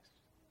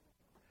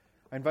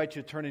I invite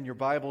you to turn in your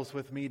Bibles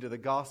with me to the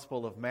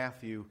Gospel of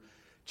Matthew,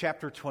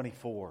 chapter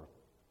 24.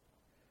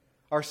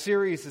 Our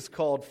series is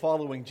called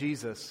Following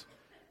Jesus,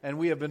 and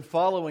we have been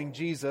following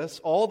Jesus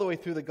all the way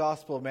through the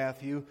Gospel of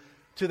Matthew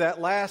to that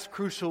last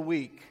crucial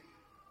week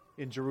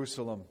in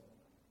Jerusalem.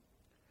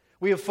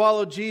 We have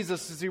followed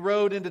Jesus as he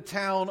rode into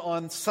town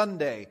on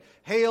Sunday,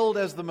 hailed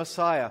as the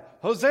Messiah.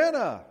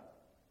 Hosanna!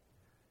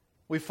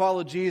 We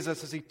followed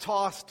Jesus as he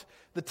tossed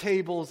the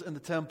tables in the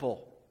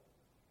temple.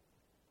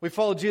 We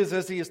follow Jesus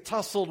as he is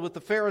tussled with the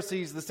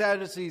Pharisees, the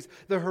Sadducees,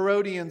 the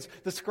Herodians,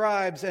 the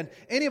scribes, and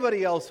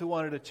anybody else who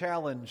wanted to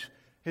challenge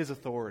his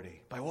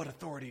authority. By what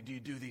authority do you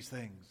do these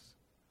things?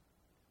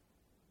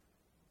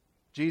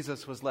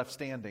 Jesus was left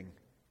standing,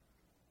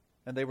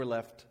 and they were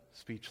left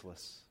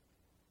speechless.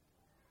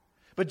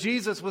 But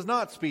Jesus was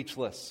not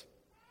speechless.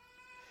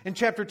 In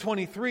chapter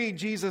 23,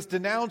 Jesus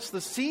denounced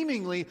the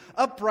seemingly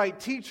upright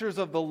teachers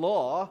of the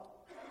law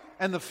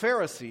and the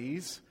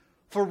Pharisees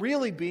for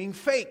really being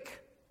fake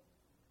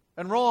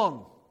and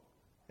wrong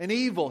and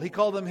evil. He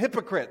called them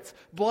hypocrites,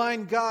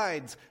 blind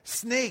guides,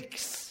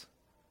 snakes.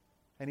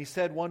 And he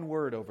said one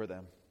word over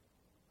them.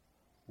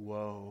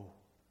 Woe.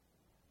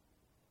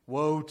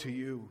 Woe to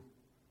you.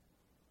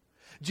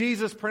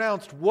 Jesus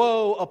pronounced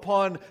woe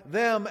upon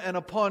them and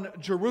upon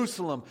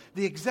Jerusalem,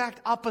 the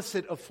exact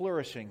opposite of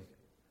flourishing.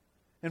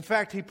 In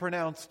fact, he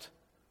pronounced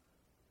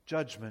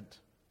judgment.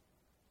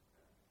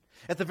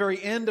 At the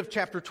very end of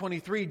chapter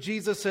 23,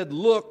 Jesus said,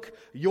 "Look,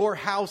 your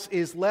house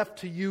is left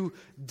to you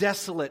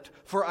desolate.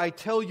 For I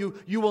tell you,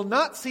 you will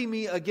not see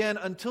me again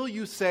until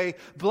you say,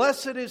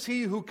 'Blessed is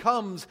he who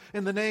comes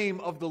in the name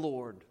of the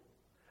Lord.'"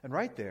 And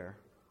right there,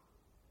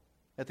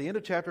 at the end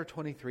of chapter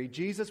 23,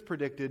 Jesus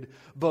predicted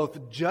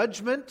both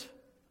judgment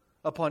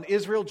upon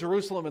Israel,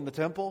 Jerusalem, and the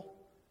temple,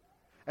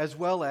 as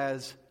well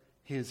as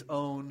his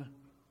own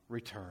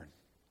return.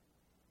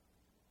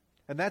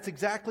 And that's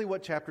exactly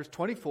what chapters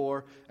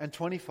 24 and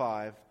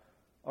 25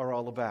 are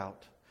all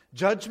about.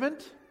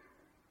 Judgment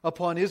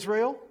upon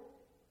Israel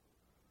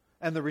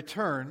and the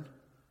return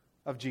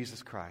of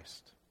Jesus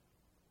Christ.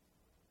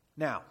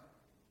 Now,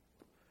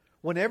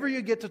 whenever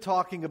you get to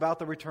talking about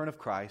the return of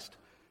Christ,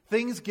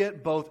 things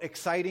get both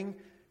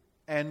exciting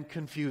and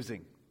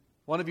confusing.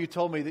 One of you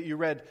told me that you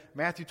read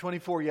Matthew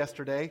 24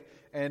 yesterday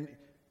and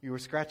you were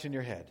scratching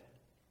your head.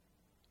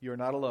 You are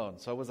not alone,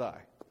 so was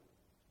I.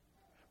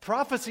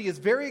 Prophecy is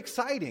very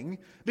exciting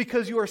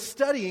because you are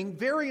studying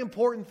very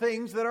important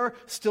things that are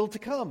still to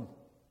come.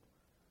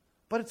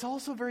 But it's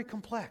also very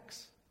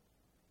complex.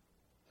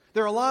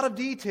 There are a lot of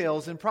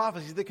details in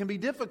prophecy that can be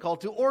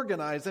difficult to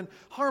organize and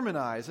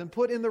harmonize and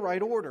put in the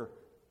right order.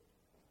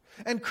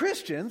 And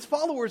Christians,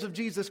 followers of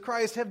Jesus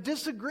Christ, have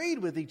disagreed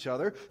with each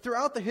other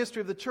throughout the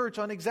history of the church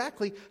on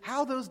exactly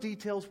how those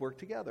details work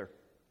together.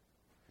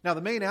 Now,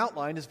 the main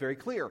outline is very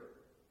clear.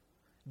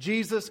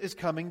 Jesus is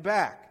coming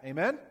back.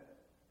 Amen?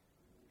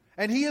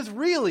 And he is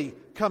really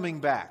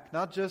coming back.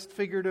 Not just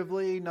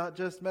figuratively, not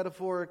just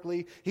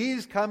metaphorically.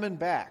 He's coming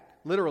back,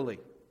 literally.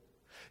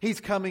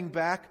 He's coming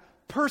back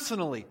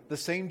personally. The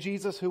same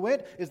Jesus who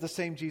went is the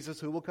same Jesus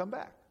who will come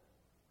back.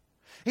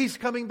 He's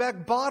coming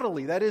back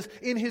bodily, that is,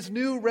 in his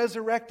new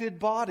resurrected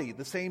body.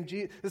 The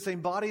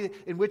same body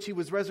in which he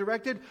was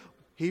resurrected,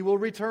 he will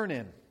return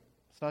in.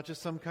 It's not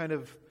just some kind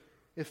of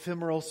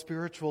ephemeral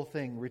spiritual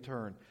thing,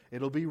 return.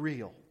 It'll be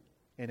real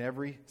in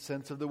every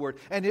sense of the word.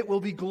 And it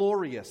will be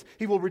glorious.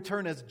 He will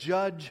return as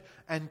judge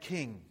and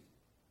king.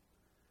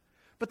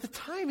 But the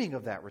timing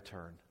of that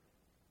return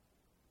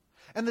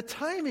and the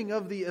timing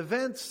of the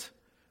events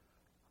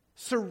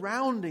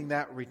surrounding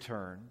that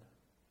return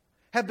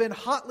have been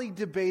hotly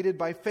debated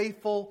by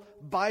faithful,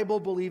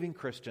 Bible-believing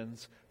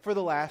Christians for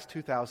the last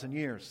 2,000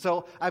 years.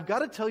 So I've got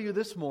to tell you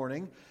this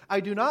morning, I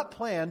do not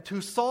plan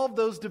to solve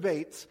those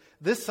debates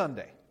this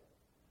Sunday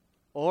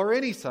or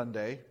any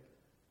Sunday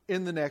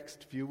in the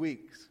next few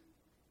weeks.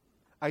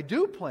 I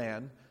do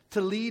plan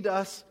to lead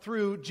us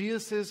through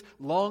Jesus'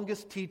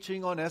 longest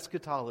teaching on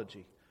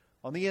eschatology,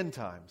 on the end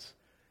times,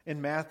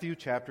 in Matthew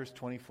chapters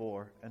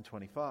 24 and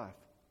 25.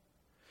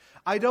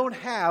 I don't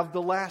have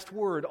the last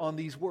word on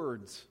these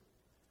words,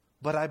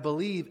 but I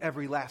believe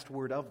every last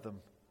word of them.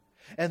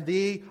 And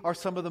they are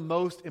some of the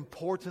most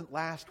important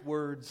last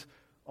words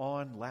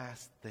on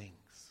last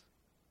things.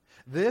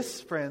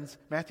 This, friends,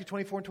 Matthew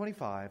 24 and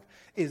 25,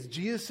 is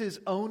Jesus'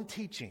 own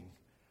teaching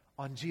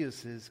on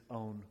Jesus'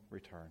 own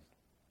return.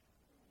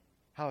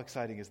 How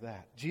exciting is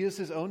that?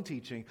 Jesus' own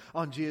teaching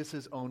on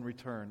Jesus' own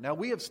return. Now,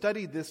 we have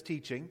studied this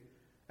teaching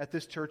at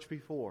this church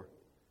before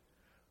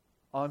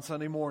on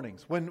Sunday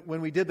mornings. When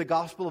we did the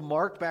Gospel of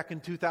Mark back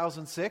in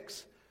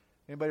 2006,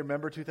 anybody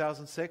remember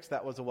 2006?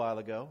 That was a while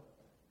ago.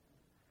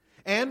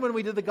 And when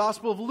we did the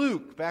Gospel of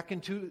Luke back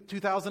in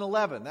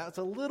 2011, that's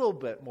a little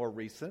bit more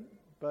recent,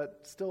 but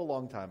still a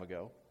long time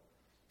ago.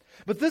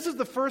 But this is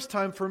the first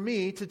time for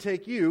me to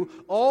take you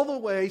all the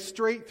way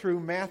straight through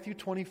Matthew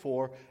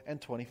 24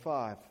 and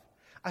 25.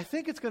 I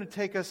think it's going to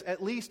take us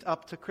at least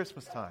up to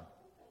Christmas time.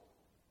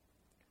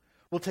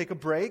 We'll take a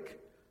break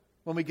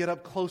when we get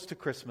up close to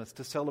Christmas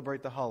to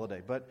celebrate the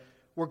holiday. But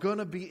we're going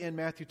to be in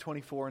Matthew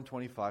 24 and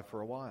 25 for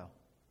a while.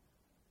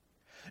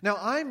 Now,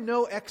 I'm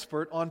no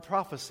expert on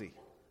prophecy,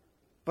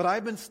 but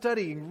I've been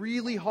studying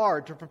really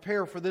hard to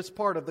prepare for this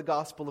part of the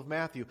Gospel of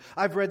Matthew.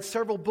 I've read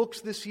several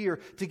books this year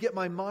to get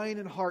my mind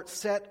and heart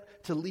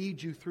set to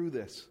lead you through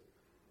this.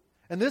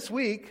 And this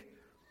week,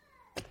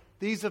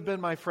 these have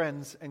been my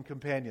friends and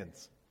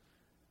companions.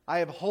 I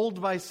have holed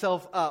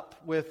myself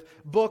up with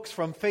books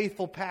from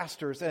faithful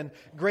pastors and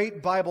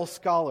great Bible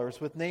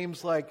scholars with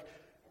names like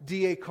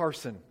D.A.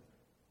 Carson,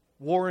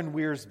 Warren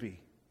Wiersbe,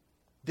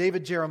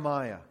 David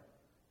Jeremiah,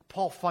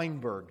 Paul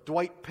Feinberg,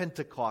 Dwight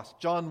Pentecost,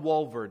 John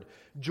Walvoord,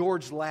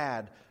 George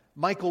Ladd,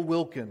 Michael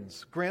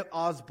Wilkins, Grant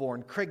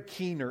Osborne, Craig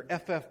Keener,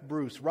 F.F.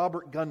 Bruce,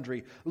 Robert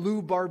Gundry,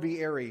 Lou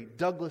Barbieri,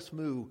 Douglas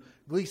Moo,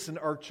 Gleason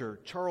Archer,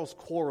 Charles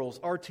Quarles,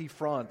 R.T.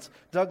 France,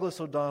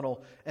 Douglas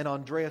O'Donnell, and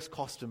Andreas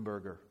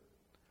Kostenberger.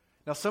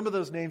 Now, some of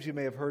those names you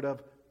may have heard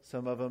of,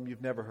 some of them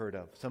you've never heard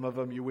of. Some of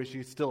them you wish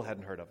you still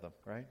hadn't heard of them,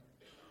 right?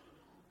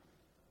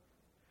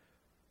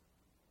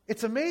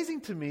 It's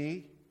amazing to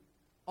me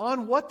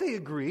on what they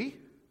agree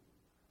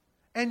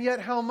and yet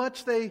how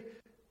much they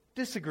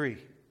disagree.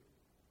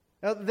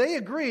 Now, they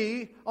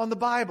agree on the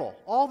Bible.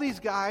 All these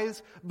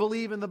guys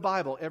believe in the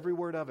Bible, every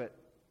word of it.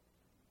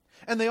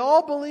 And they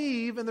all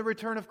believe in the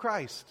return of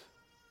Christ,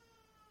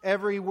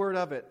 every word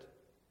of it.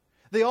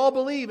 They all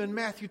believe in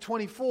Matthew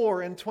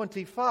 24 and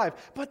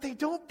 25, but they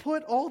don't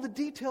put all the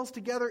details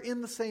together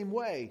in the same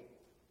way.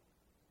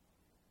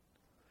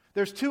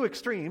 There's two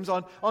extremes.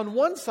 On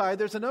one side,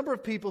 there's a number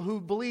of people who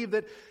believe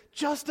that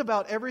just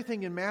about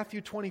everything in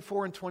Matthew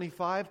 24 and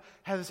 25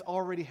 has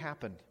already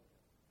happened.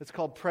 It's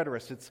called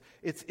preterist.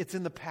 It's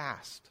in the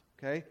past,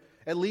 okay?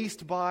 At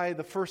least by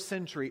the first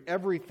century,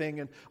 everything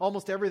and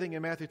almost everything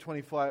in Matthew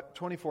 24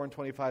 and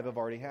 25 have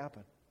already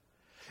happened.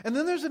 And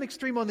then there's an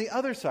extreme on the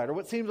other side, or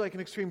what seems like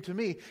an extreme to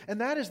me, and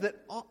that is that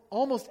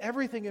almost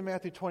everything in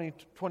Matthew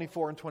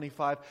 24 and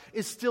 25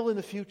 is still in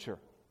the future.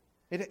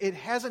 It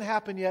hasn't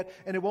happened yet,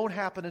 and it won't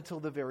happen until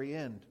the very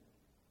end.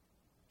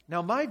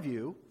 Now, my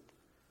view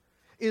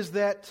is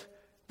that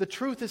the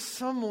truth is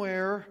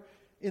somewhere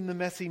in the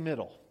messy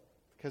middle,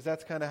 because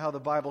that's kind of how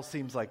the Bible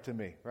seems like to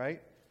me,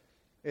 right?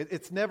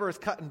 It's never as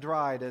cut and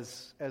dried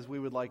as we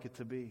would like it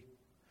to be.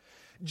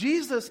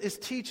 Jesus is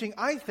teaching,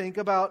 I think,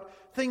 about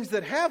things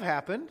that have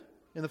happened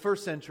in the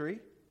first century,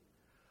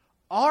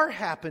 are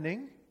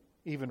happening,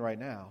 even right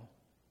now,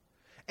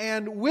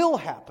 and will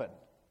happen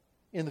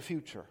in the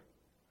future.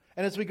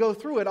 And as we go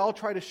through it, I'll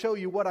try to show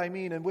you what I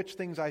mean and which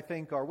things I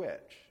think are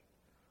which.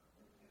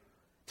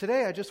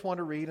 Today, I just want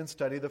to read and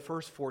study the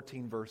first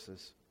 14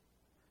 verses.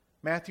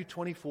 Matthew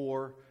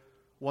 24,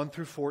 1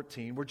 through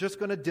 14. We're just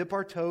going to dip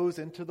our toes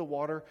into the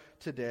water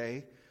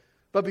today.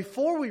 But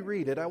before we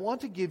read it, I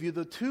want to give you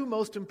the two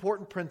most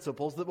important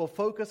principles that will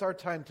focus our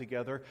time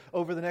together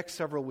over the next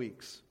several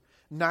weeks.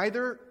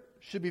 Neither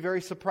should be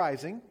very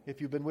surprising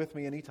if you've been with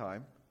me any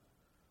time,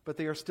 but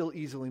they are still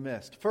easily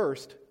missed.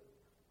 First,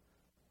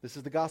 this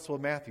is the Gospel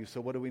of Matthew, so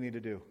what do we need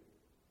to do?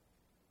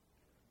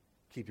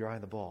 Keep your eye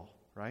on the ball,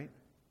 right?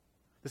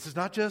 This is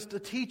not just a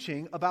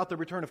teaching about the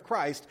return of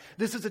Christ.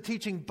 This is a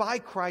teaching by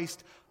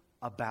Christ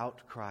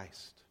about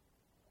Christ.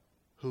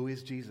 Who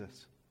is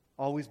Jesus?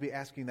 Always be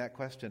asking that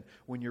question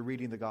when you're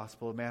reading the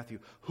Gospel of Matthew.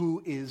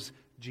 Who is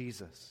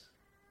Jesus?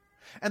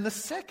 And the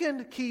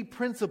second key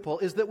principle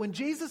is that when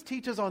Jesus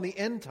teaches on the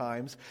end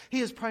times,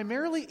 he is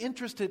primarily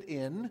interested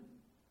in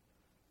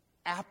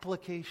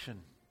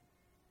application,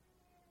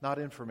 not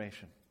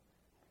information.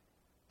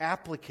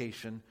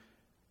 Application,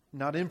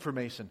 not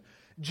information.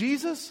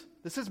 Jesus,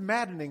 this is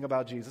maddening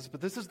about Jesus, but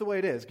this is the way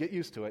it is. Get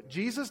used to it.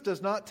 Jesus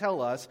does not tell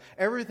us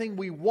everything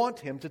we want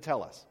him to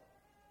tell us.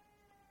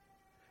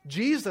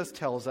 Jesus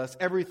tells us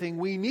everything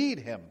we need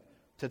him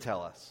to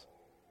tell us.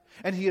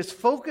 And he is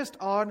focused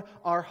on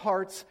our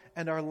hearts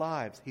and our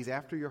lives. He's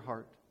after your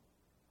heart.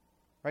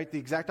 Right? The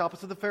exact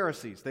opposite of the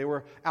Pharisees. They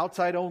were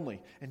outside only.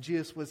 And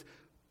Jesus was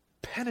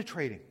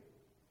penetrating.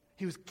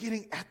 He was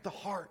getting at the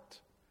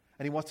heart.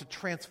 And he wants to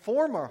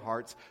transform our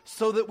hearts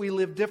so that we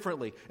live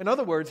differently. In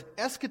other words,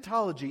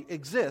 eschatology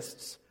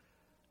exists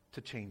to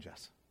change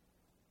us.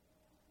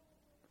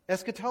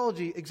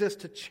 Eschatology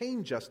exists to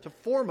change us, to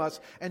form us,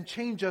 and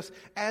change us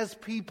as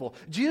people.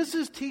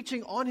 Jesus'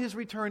 teaching on his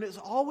return is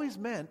always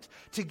meant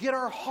to get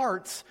our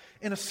hearts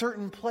in a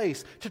certain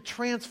place, to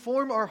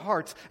transform our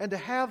hearts, and to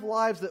have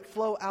lives that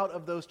flow out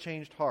of those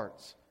changed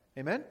hearts.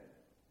 Amen?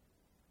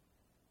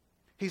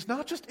 He's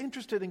not just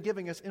interested in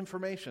giving us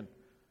information.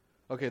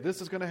 Okay,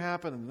 this is going to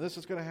happen, and this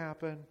is going to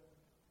happen.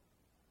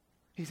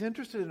 He's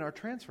interested in our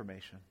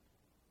transformation.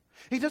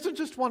 He doesn't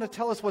just want to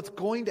tell us what's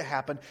going to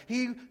happen.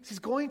 He's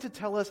going to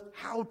tell us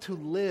how to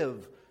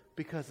live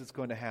because it's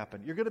going to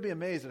happen. You're going to be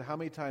amazed at how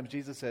many times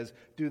Jesus says,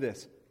 do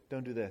this,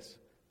 don't do this.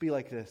 Be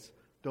like this,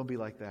 don't be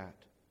like that.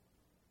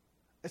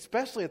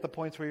 Especially at the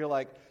points where you're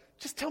like,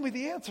 just tell me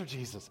the answer,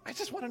 Jesus. I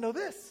just want to know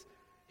this.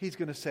 He's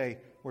going to say,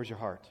 where's your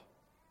heart?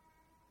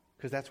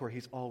 Because that's where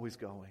he's always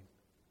going.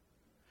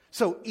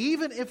 So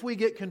even if we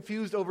get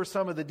confused over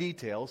some of the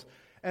details,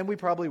 and we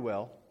probably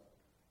will,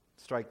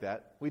 strike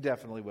that, we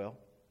definitely will.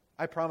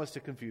 I promise to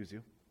confuse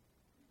you.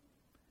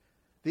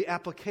 the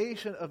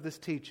application of this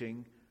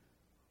teaching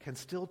can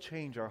still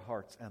change our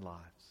hearts and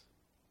lives.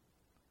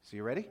 So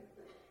you ready?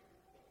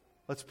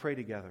 Let's pray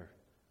together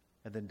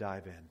and then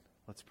dive in.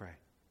 Let's pray.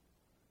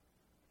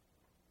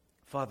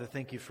 Father,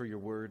 thank you for your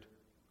word.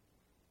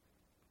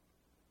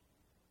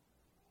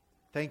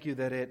 Thank you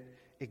that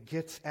it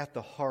gets at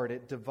the heart.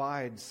 It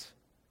divides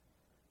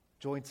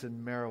joints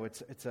and marrow.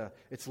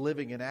 It's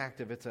living and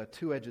active. It's a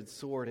two-edged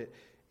sword.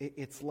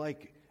 It's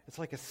like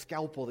a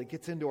scalpel that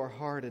gets into our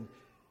heart and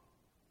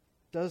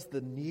does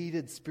the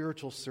needed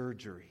spiritual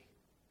surgery.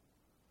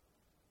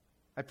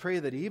 I pray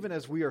that even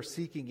as we are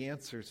seeking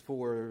answers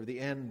for the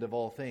end of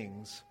all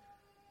things,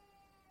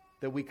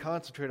 that we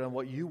concentrate on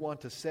what you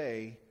want to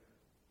say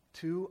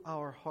to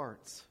our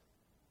hearts,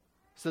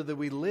 so that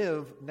we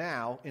live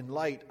now in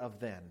light of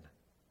then.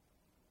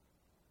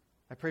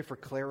 I pray for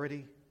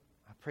clarity.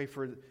 I pray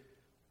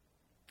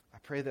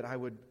that I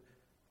would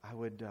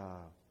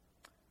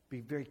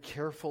be very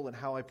careful in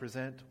how I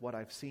present what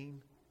I've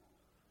seen.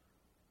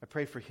 I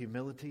pray for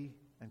humility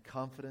and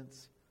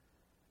confidence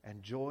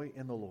and joy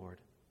in the Lord,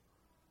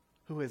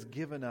 who has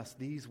given us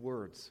these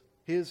words.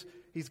 He's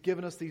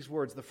given us these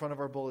words. The front of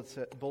our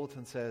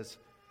bulletin says,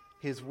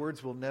 His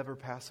words will never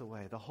pass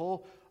away. The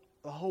whole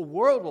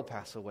world will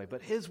pass away,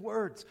 but His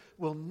words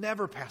will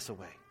never pass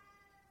away.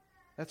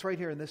 That's right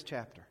here in this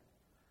chapter.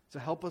 So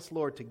help us,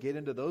 Lord, to get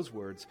into those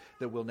words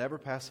that will never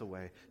pass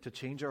away, to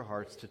change our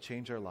hearts, to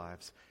change our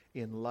lives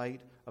in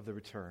light of the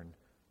return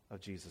of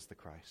Jesus the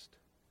Christ.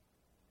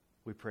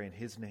 We pray in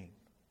His name.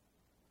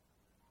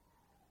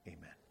 Amen.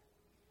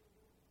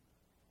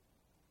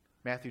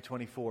 Matthew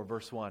 24,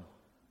 verse 1.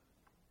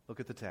 Look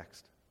at the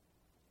text.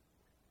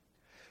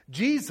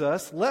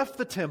 Jesus left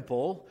the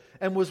temple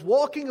and was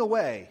walking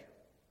away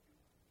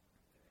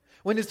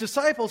when His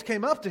disciples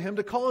came up to Him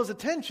to call His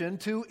attention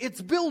to its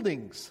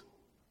buildings.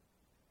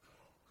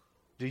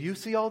 Do you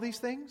see all these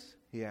things?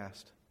 He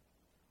asked.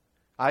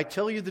 I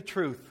tell you the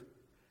truth.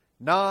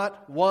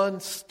 Not one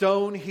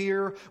stone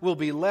here will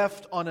be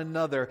left on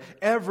another.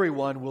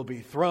 Everyone will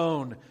be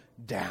thrown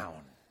down.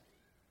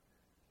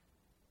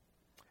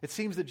 It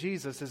seems that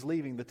Jesus is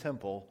leaving the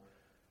temple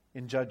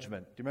in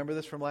judgment. Do you remember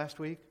this from last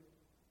week?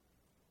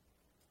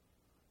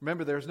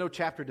 Remember, there's no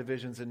chapter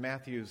divisions in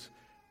Matthew's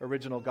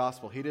original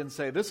gospel. He didn't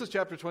say, this is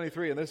chapter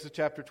 23 and this is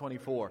chapter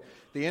 24.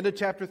 The end of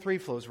chapter 3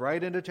 flows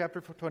right into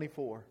chapter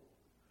 24.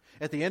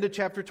 At the end of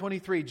chapter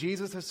 23,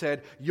 Jesus has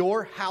said,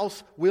 your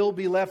house will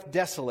be left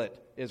desolate,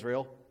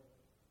 Israel.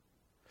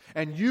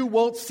 And you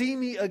won't see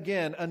me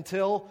again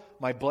until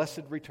my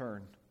blessed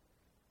return.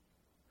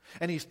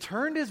 And He's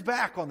turned His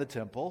back on the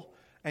temple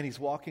and He's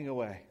walking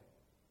away.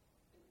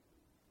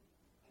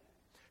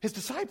 His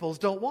disciples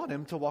don't want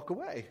Him to walk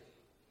away.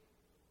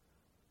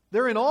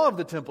 They're in awe of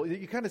the temple.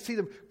 You kind of see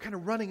them kind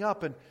of running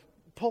up and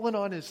pulling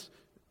on his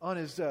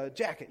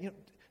jacket. You know,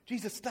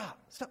 Jesus, stop.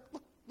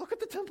 Look at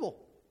the temple.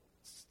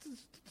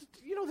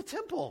 The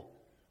temple.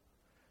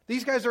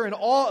 These guys are in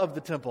awe of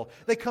the temple.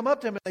 They come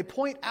up to Him and they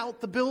point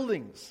out the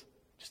buildings.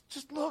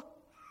 Just look.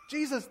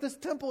 Jesus, this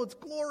temple, it's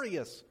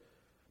glorious.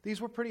 These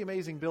were pretty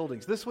amazing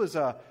buildings. This was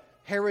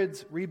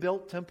Herod's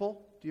rebuilt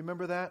temple. Do you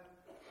remember that?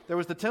 There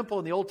was the temple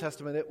in the Old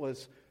Testament. It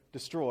was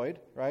destroyed,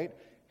 right?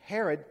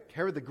 Herod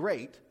the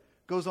Great,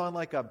 goes on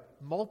like a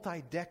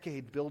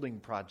multi-decade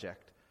building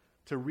project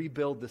to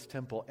rebuild this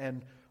temple.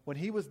 And when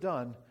he was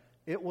done,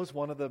 it was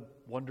one of the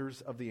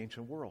wonders of the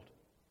ancient world.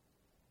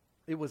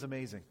 It was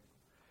amazing.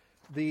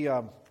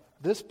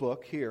 This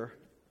book here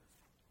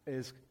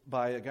is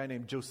by a guy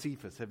named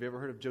Josephus. Have you ever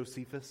heard of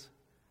Josephus?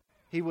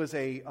 He was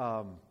a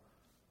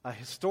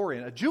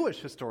historian, a Jewish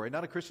historian,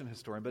 not a Christian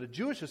historian, but a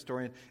Jewish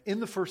historian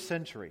in the first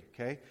century.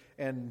 Okay,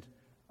 and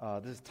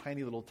this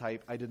tiny little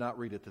type. I did not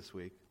read it this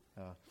week.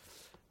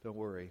 Don't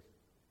worry.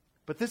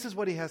 But this is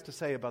what he has to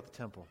say about the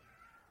temple.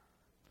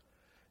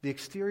 The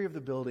exterior of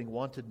the building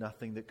wanted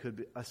nothing that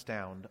could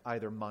astound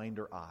either mind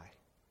or eye.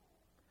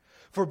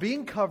 For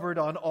being covered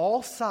on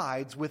all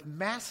sides with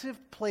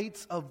massive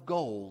plates of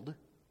gold,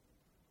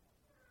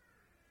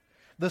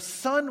 the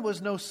sun was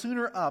no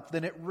sooner up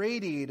than it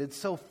radiated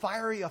so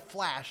fiery a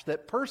flash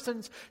that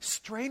persons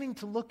straining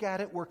to look at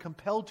it were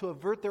compelled to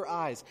avert their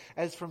eyes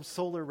as from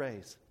solar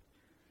rays.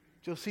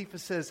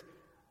 Josephus says,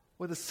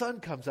 when the sun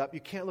comes up, you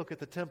can't look at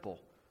the temple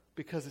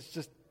because it's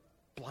just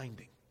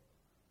blinding.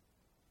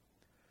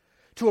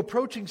 To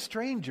approaching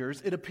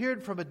strangers, it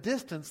appeared from a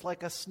distance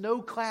like a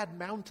snow-clad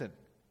mountain.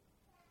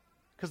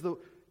 Because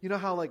you know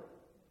how like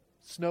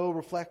snow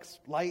reflects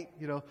light,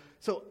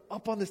 So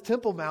up on this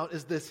Temple Mount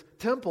is this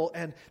temple,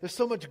 and there's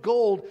so much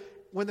gold.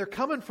 When they're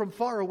coming from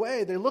far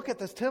away, they look at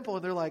this temple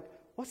and they're like,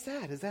 what's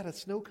that? Is that a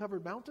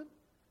snow-covered mountain?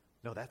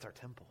 No, that's our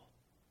temple.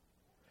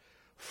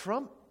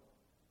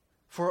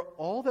 For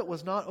all that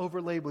was not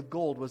overlaid with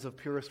gold was of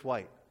purest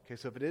white. Okay,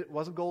 so if it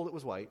wasn't gold, it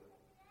was white.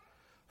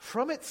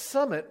 From its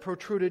summit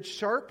protruded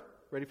sharp,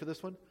 ready for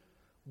this one,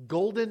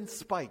 golden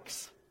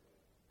spikes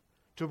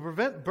to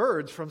prevent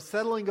birds from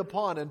settling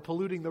upon and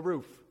polluting the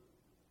roof.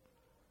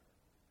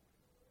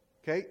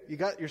 Okay, you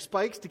got your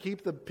spikes to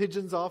keep the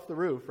pigeons off the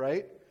roof,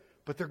 right?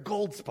 But they're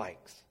gold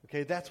spikes.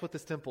 Okay, that's what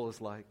this temple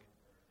is like.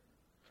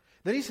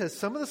 Then he says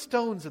some of the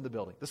stones in the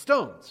building, the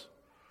stones,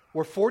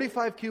 were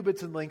 45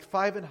 cubits in length,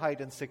 5 in height,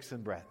 and 6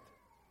 in breadth.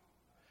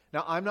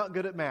 Now, I'm not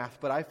good at math,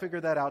 but I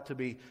figured that out to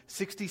be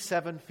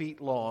 67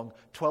 feet long,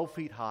 12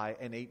 feet high,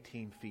 and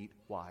 18 feet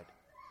wide.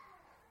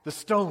 The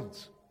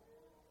stones,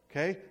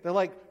 okay? They're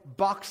like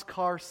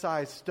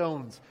boxcar-sized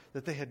stones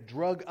that they had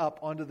drug up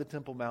onto the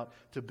Temple Mount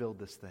to build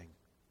this thing,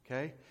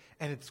 okay?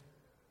 And it's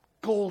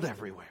gold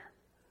everywhere.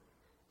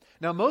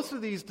 Now, most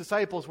of these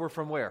disciples were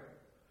from where?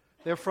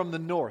 They're from the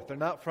north. They're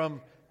not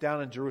from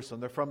down in Jerusalem.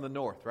 They're from the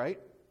north, right?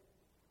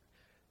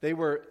 They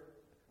were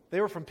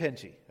from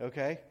Pinchy,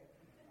 okay?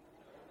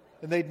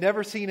 And they'd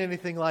never seen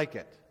anything like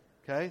it,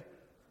 okay?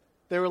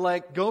 They were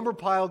like Gomer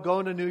Pyle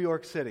going to New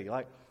York City,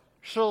 like,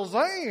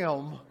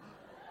 Shazam!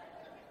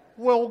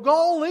 Well,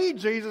 golly,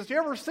 Jesus, you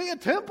ever see a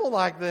temple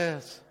like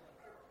this?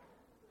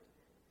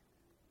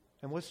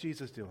 And what's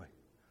Jesus doing?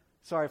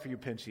 Sorry for you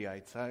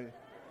Pinchyites.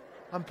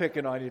 I'm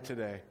picking on you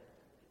today.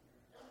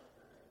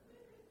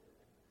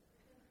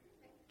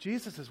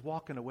 Jesus is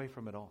walking away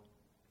from it all.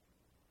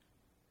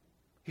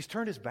 He's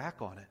turned his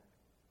back on it.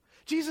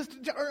 Jesus,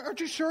 aren't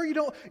you sure you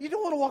don't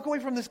want to walk away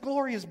from this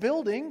glorious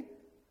building?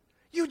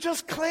 You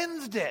just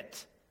cleansed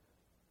it.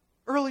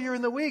 Earlier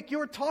in the week, you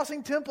were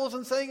tossing temples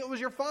and saying it was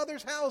your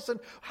Father's house, and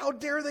how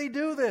dare they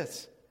do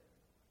this?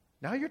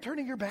 Now you're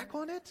turning your back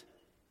on it?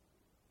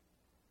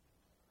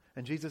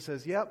 And Jesus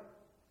says, yep.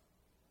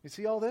 You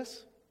see all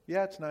this?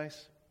 Yeah, it's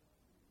nice.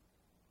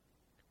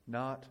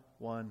 Not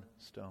one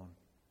stone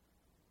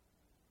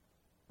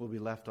will be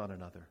left on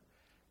another.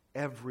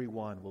 Every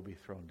one will be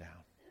thrown down.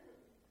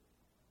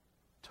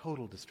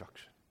 Total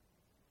destruction.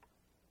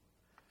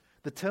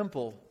 The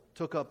temple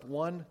took up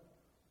 1/6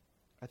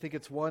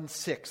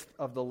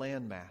 of the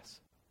landmass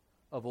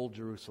of Old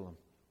Jerusalem.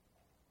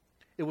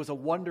 It was a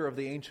wonder of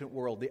the ancient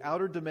world. The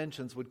outer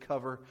dimensions would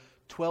cover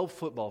 12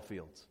 football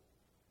fields.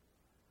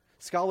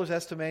 Scholars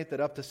estimate that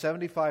up to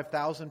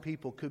 75,000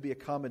 people could be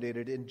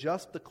accommodated in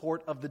just the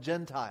court of the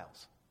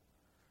Gentiles.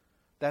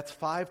 That's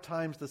 5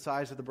 times the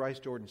size of the Bryce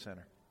Jordan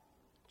Center,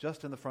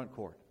 just in the front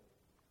court.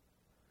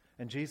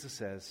 And Jesus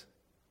says,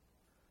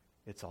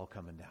 it's all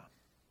coming down.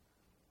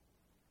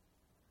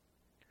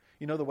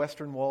 You know the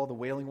Western Wall, the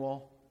Wailing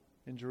Wall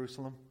in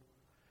Jerusalem?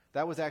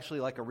 That was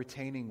actually like a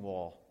retaining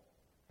wall,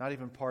 not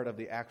even part of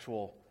the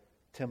actual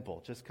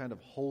temple, just kind of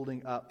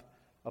holding up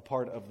a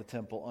part of the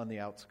temple on the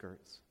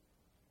outskirts.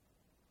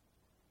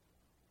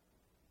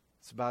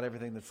 It's about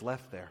everything that's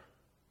left there.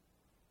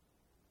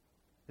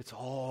 It's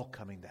all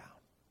coming down.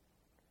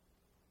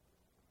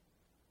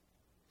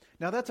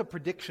 Now that's a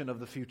prediction of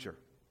the future.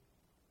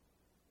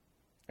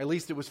 At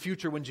least it was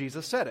future when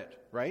Jesus said it,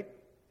 right?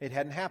 It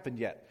hadn't happened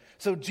yet.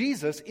 So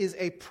Jesus is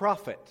a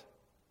prophet.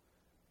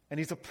 And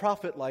he's a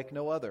prophet like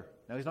no other.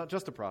 Now he's not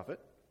just a prophet,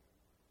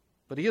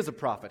 but he is a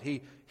prophet.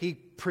 He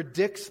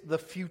predicts the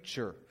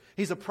future.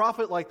 He's a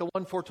prophet like the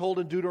one foretold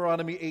in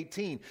Deuteronomy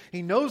 18.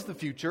 He knows the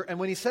future, and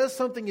when he says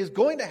something is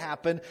going to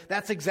happen,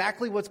 that's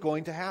exactly what's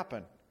going to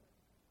happen.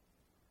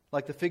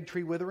 Like the fig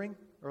tree withering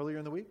earlier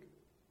in the week.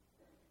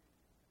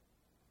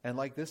 And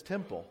like this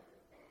temple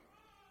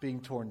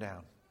being torn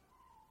down.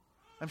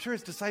 I'm sure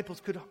his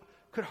disciples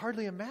could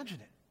hardly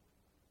imagine it.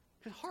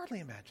 Could hardly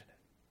imagine it.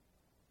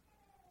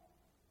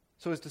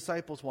 So his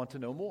disciples want to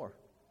know more.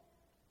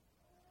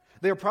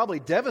 They are probably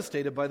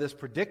devastated by this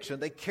prediction.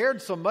 They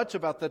cared so much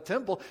about the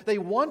temple. They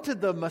wanted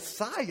the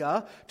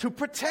Messiah to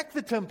protect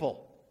the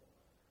temple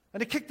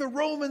and to kick the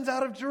Romans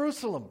out of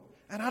Jerusalem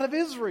and out of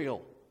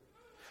Israel.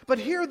 But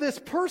here this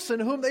person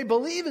whom they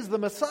believe is the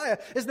Messiah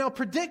is now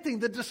predicting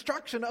the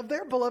destruction of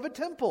their beloved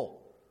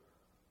temple.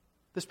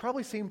 This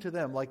probably seemed to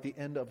them like the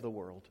end of the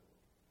world.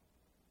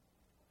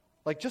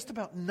 Like just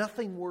about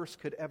nothing worse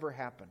could ever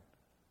happen.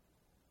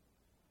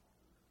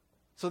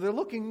 So they're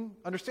looking,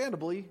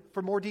 understandably,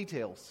 for more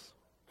details.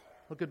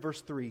 Look at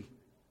verse 3.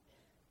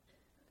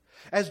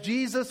 As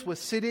Jesus was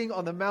sitting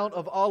on the Mount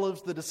of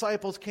Olives, the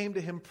disciples came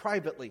to him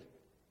privately.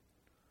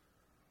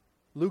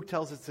 Luke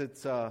tells us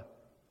it's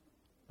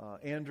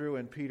Andrew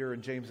and Peter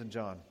and James and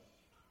John.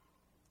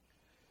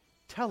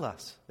 Tell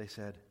us, they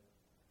said,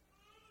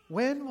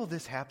 when will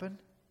this happen?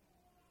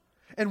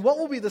 And what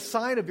will be the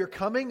sign of your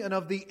coming and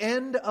of the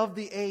end of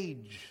the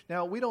age?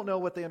 Now, we don't know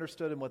what they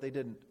understood and what they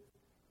didn't.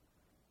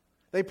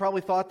 They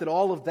probably thought that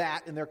all of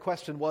that in their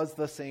question was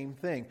the same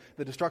thing.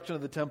 The destruction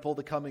of the temple,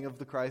 the coming of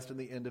the Christ, and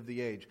the end of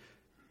the age.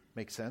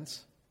 Makes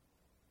sense.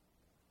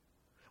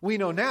 We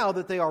know now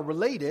that they are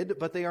related,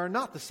 but they are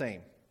not the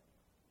same.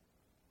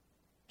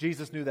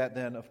 Jesus knew that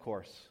then, of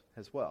course,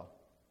 as well.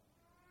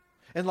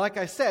 And like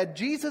I said,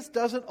 Jesus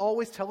doesn't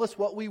always tell us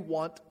what we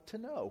want to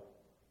know.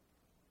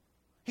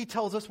 He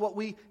tells us what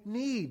we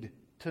need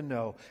to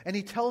know. And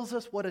he tells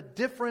us what a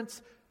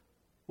difference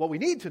what we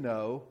need to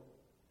know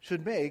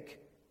should make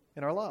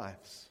in our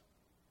lives.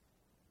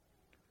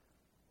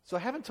 So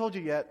I haven't told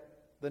you yet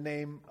the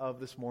name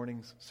of this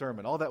morning's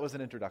sermon. All that was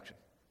an introduction.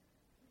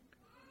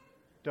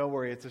 Don't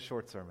worry, it's a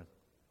short sermon.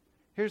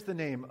 Here's the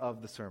name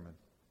of the sermon.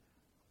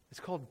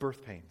 It's called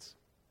Birth Pains.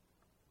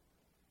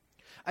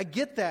 I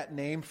get that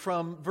name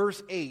from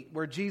verse 8,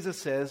 where Jesus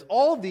says,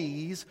 all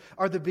these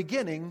are the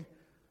beginning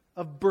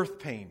of birth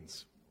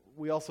pains.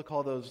 We also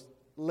call those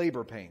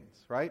labor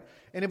pains, right?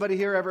 Anybody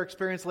here ever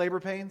experienced labor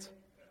pains?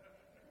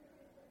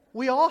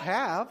 We all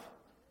have.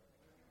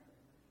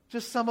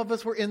 Just some of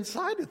us were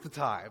inside at the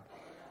time,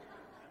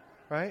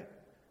 right?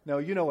 No,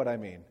 you know what I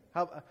mean.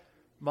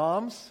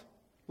 Moms,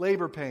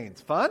 labor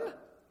pains. Fun?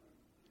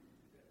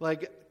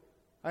 Like,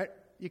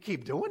 you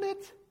keep doing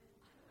it?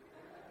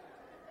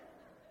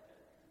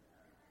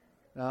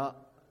 Now,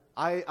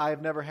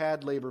 I've never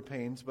had labor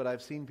pains, but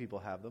I've seen people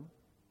have them.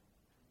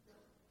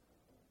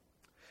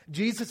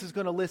 Jesus is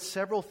going to list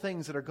several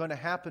things that are going to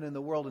happen in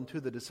the world and to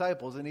the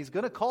disciples, and he's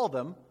going to call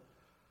them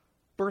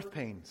birth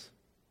pains.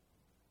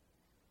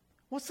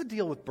 What's the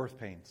deal with birth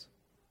pains?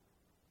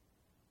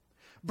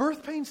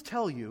 Birth pains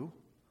tell you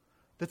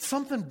that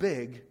something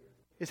big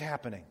is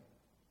happening.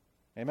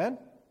 Amen?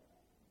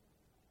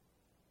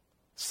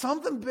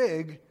 Something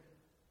big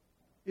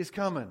is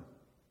coming.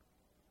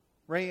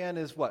 Rayanne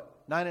is what?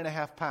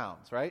 9.5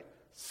 pounds, right?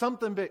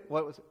 Something big.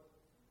 What was it?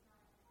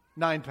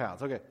 9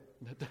 pounds. Okay.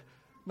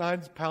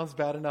 9 pounds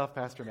bad enough,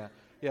 Pastor Matt.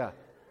 Yeah.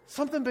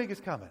 Something big is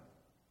coming.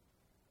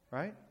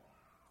 Right?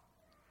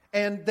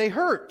 And they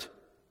hurt.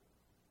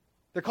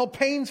 They're called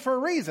pains for a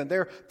reason.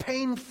 They're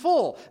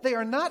painful. They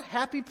are not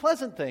happy,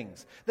 pleasant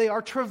things. They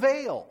are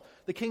travail.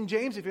 The King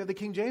James, if you have the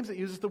King James, it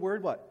uses the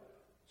word what?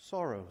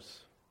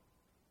 Sorrows.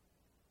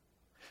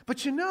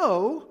 But you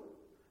know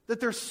that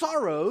there's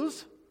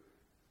sorrows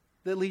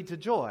that lead to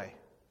joy,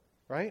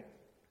 right?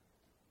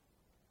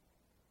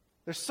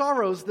 There's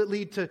sorrows that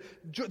lead to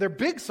joy. They're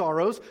big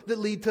sorrows that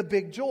lead to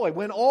big joy.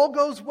 When all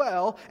goes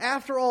well,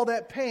 after all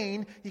that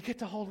pain, you get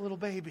to hold a little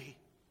baby.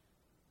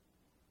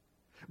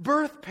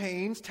 Birth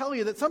pains tell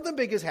you that something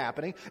big is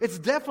happening. It's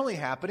definitely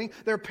happening.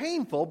 They're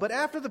painful, but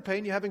after the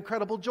pain, you have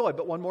incredible joy.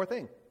 But one more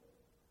thing.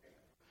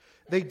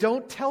 They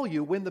don't tell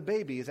you when the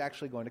baby is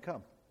actually going to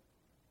come.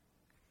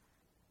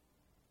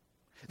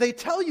 They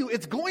tell you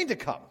it's going to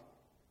come.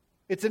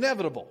 It's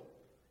inevitable.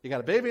 You got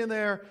a baby in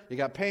there, you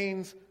got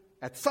pains.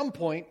 At some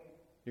point,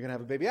 you're going to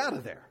have a baby out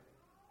of there.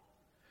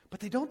 But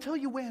they don't tell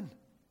you when.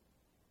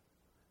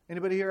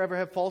 Anybody here ever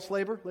have false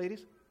labor,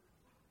 ladies?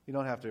 You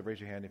don't have to raise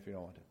your hand if you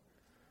don't want to.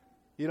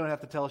 You don't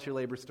have to tell us your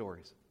labor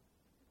stories.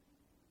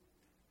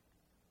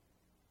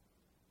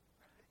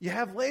 You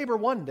have labor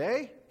one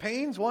day,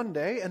 pains one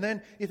day, and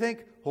then you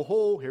think,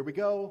 ho, here we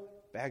go.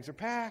 Bags are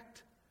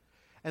packed.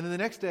 And then the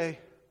next day,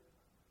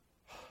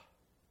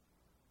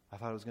 I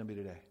thought it was going to be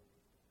today.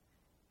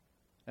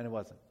 And it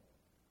wasn't.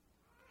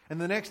 And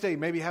the next day,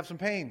 maybe you have some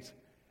pains.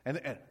 And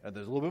there's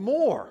a little bit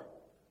more.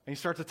 And you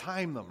start to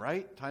time them,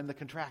 right? Time the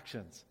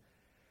contractions.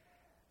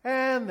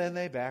 And then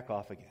they back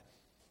off again.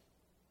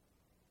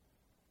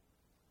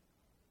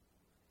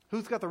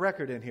 Who's got the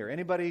record in here?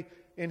 Anybody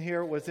in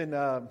here was in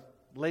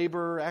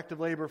active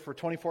labor for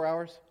 24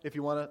 hours? If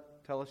you want to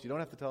tell us. You don't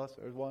have to tell us.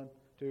 There's 1,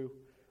 2.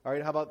 All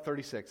right, how about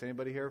 36?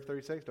 Anybody here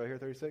 36? Do I hear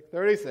 36?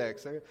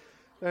 36.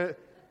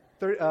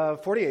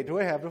 48. Do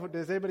I have?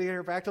 Does anybody here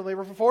have active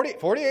labor for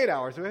 48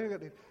 hours?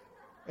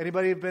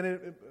 Anybody have been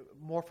in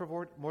more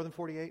than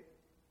 48?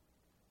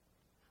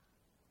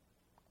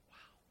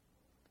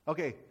 Wow.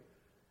 Okay.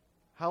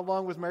 How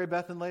long was Mary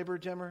Beth in labor,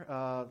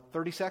 Jimmer?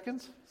 30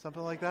 seconds?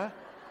 Something like that?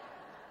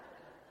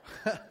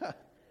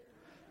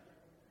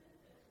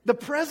 The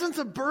presence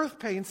of birth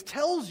pains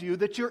tells you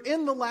that you're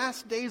in the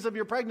last days of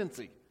your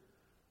pregnancy.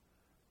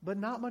 But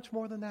not much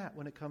more than that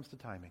when it comes to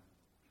timing.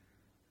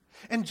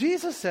 And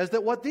Jesus says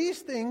that what these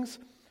things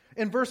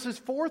in verses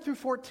 4 through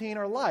 14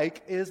 are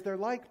like is they're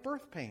like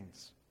birth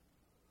pains.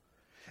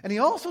 And he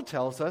also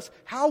tells us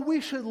how we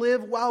should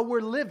live while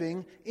we're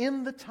living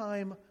in the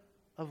time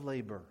of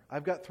labor.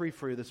 I've got 3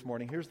 for you this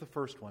morning. Here's the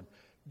first one.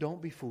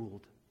 Don't be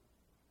fooled.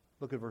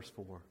 Look at verse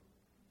 4.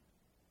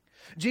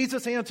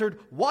 Jesus answered,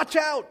 "Watch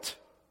out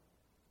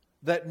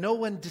that no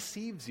one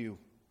deceives you.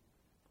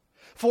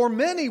 For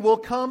many will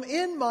come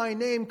in my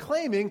name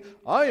claiming,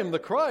 'I am the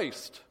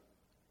Christ,'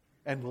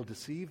 and will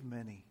deceive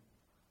many."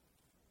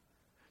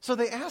 So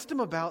they asked him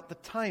about the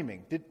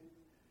timing.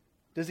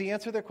 Does he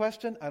answer their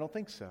question? I don't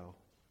think so.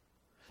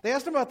 They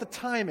asked him about the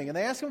timing, and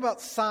they asked him about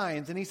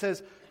signs, and he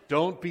says,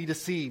 don't be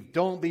deceived,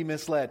 don't be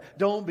misled,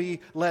 don't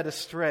be led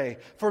astray.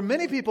 For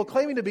many people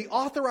claiming to be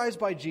authorized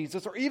by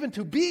Jesus, or even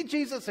to be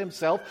Jesus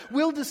himself,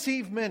 will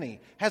deceive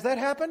many. Has that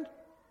happened?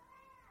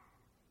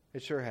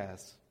 It sure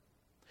has.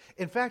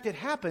 In fact, it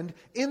happened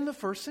in the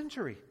first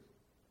century.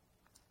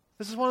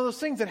 This is one of those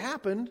things that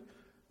happened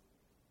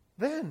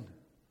then.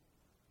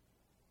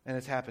 And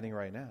it's happening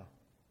right now.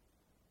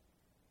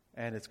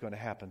 And it's going to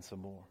happen some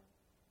more.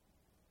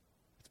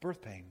 It's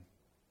birth pain.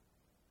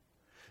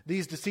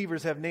 These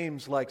deceivers have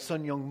names like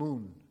Sun Myung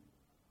Moon,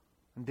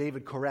 and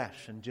David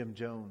Koresh, and Jim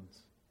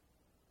Jones.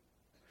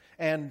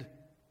 And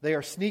they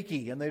are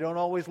sneaky, and they don't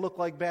always look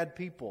like bad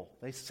people.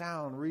 They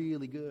sound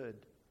really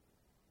good.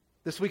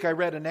 This week I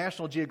read a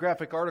National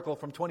Geographic article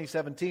from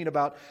 2017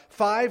 about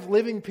 5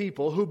 living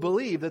people who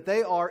believe that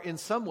they are in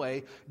some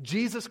way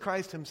Jesus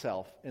Christ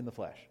himself in the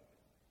flesh.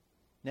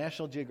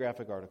 National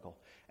Geographic article.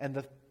 And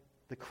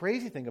the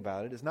crazy thing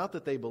about it is not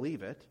that they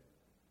believe it,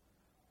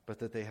 but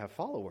that they have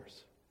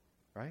followers,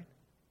 right?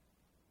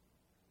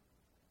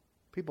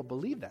 People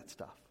believe that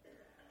stuff.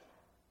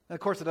 And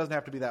of course, it doesn't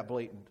have to be that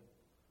blatant.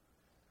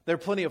 There are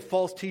plenty of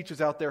false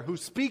teachers out there who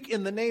speak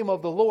in the name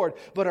of the Lord,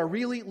 but are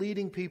really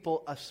leading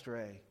people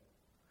astray.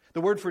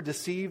 The word for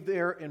deceive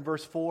there in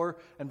verse 4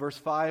 and verse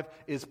 5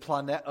 is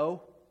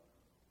planeo.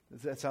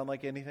 Does that sound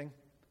like anything?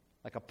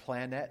 Like a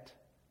planet,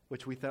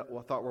 which we thought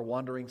were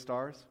wandering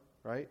stars,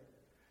 right?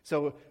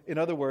 So, in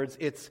other words,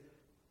 it's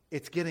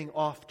getting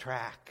off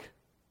track.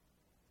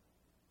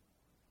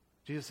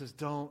 Jesus says,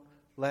 don't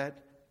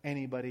let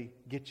anybody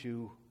get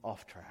you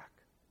off track.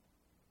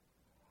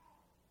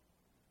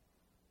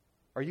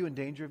 Are you in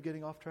danger of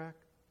getting off track?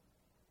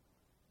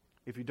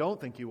 If you don't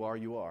think you are,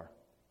 you are.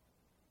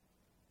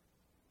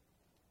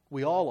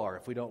 We all are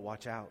if we don't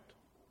watch out.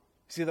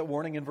 See that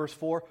warning in verse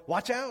 4?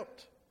 Watch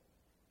out!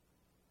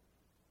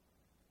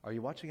 Are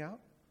you watching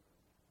out?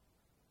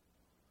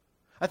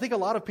 I think a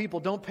lot of people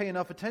don't pay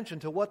enough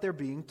attention to what they're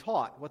being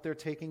taught, what they're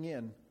taking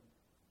in,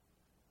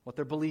 what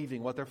they're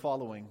believing, what they're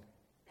following.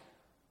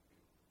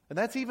 And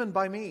that's even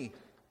by me.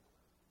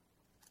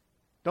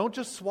 Don't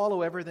just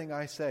swallow everything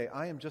I say.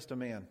 I am just a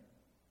man.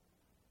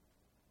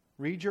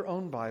 Read your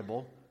own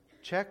Bible.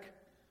 Check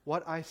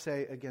what I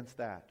say against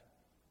that.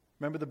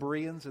 Remember the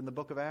Bereans in the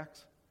book of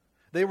Acts?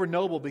 They were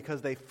noble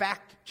because they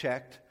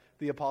fact-checked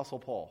the Apostle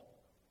Paul.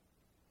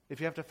 If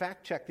you have to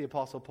fact-check the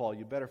Apostle Paul,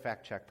 you better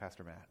fact-check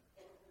Pastor Matt.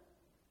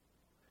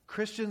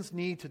 Christians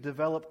need to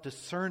develop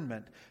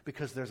discernment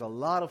because there's a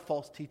lot of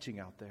false teaching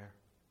out there.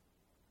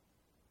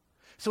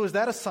 So is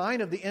that a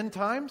sign of the end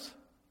times?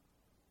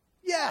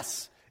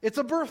 Yes, it's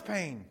a birth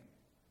pain.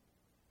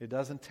 It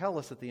doesn't tell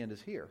us that the end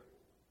is here,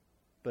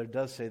 but it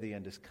does say the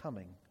end is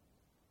coming.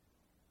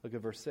 Look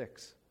at verse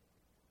 6.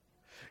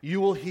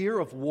 You will hear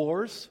of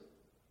wars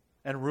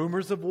and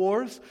rumors of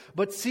wars,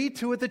 but see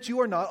to it that you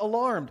are not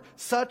alarmed.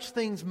 Such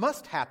things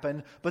must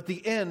happen, but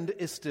the end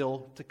is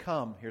still to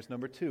come. Here's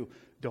number 2.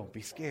 Don't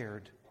be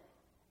scared.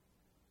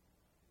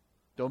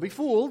 Don't be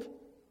fooled,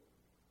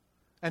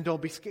 and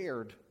don't be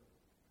scared.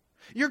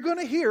 You're going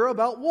to hear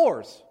about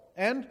wars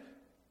and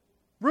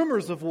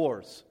rumors of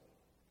wars,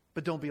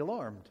 but don't be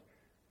alarmed.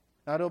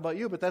 I don't know about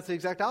you, but that's the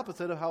exact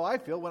opposite of how I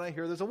feel when I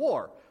hear there's a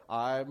war.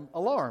 I'm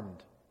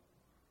alarmed.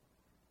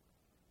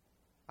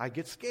 I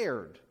get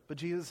scared. But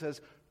Jesus says,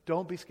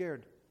 don't be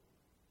scared.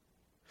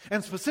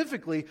 And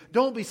specifically,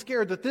 don't be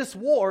scared that this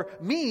war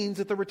means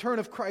that the return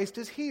of Christ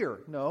is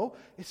here. No,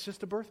 it's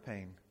just a birth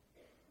pain.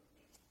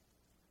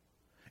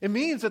 It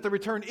means that the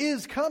return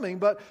is coming,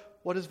 but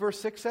what does verse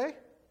 6 say?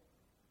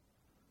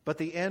 But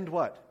the end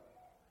what?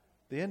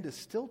 The end is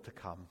still to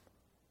come.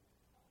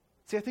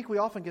 See, I think we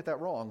often get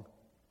that wrong.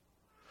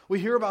 We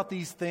hear about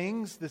these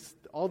things,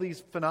 all these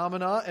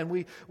phenomena, and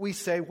we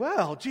say,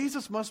 well,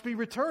 Jesus must be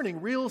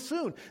returning real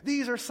soon.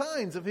 These are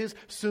signs of his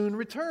soon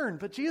return.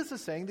 But Jesus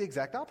is saying the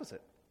exact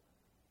opposite.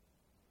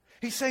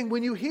 He's saying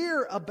when you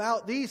hear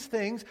about these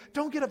things,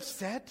 don't get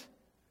upset.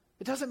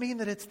 It doesn't mean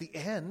that it's the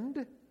end.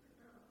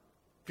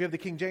 If you have the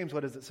King James,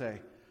 what does it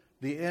say?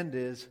 The end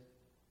is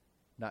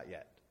not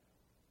yet.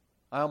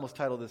 I almost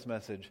titled this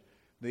message,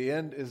 The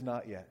End is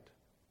Not Yet.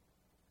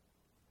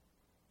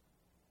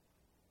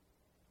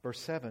 Verse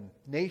 7,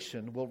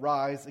 nation will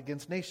rise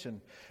against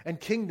nation, and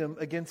kingdom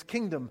against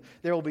kingdom.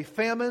 There will be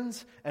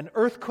famines and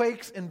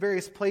earthquakes in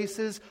various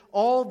places.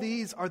 All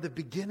these are the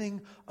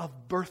beginning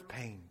of birth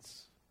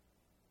pains.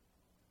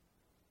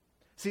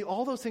 See,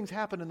 all those things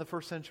happened in the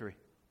first century.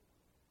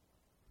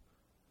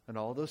 And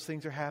all those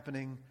things are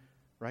happening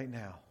right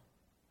now.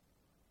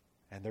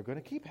 And they're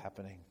going to keep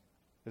happening.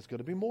 There's going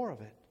to be more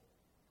of it.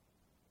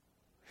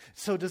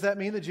 So does that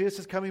mean that Jesus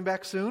is coming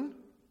back soon?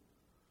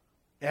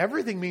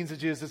 Everything means that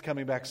Jesus is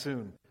coming back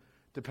soon.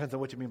 Depends on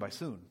what you mean by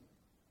soon.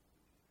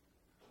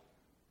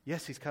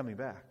 Yes, he's coming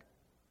back.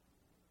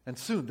 And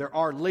soon there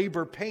are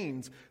labor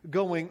pains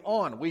going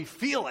on. We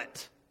feel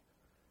it.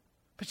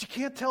 But you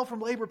can't tell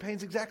from labor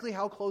pains exactly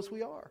how close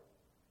we are.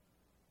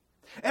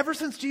 Ever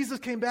since Jesus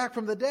came back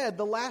from the dead,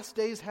 the last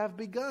days have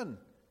begun.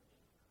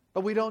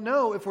 But we don't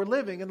know if we're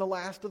living in the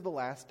last of the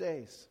last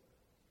days.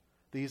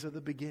 These are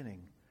the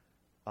beginning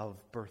of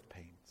birth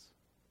pains.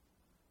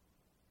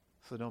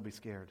 So don't be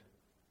scared.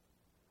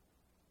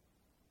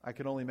 I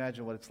can only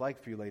imagine what it's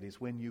like for you ladies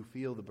when you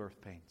feel the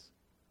birth pains.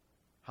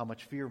 How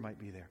much fear might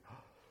be there.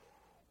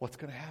 What's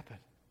going to happen?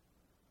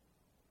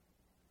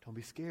 Don't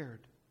be scared.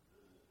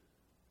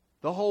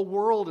 The whole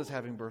world is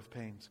having birth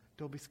pains.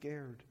 Don't be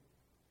scared.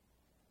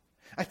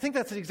 I think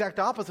that's the exact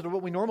opposite of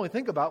what we normally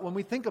think about when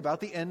we think about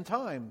the end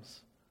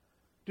times.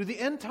 Do the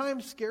end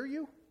times scare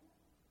you?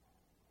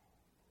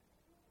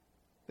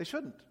 They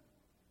shouldn't.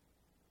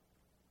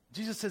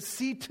 Jesus says,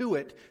 see to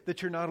it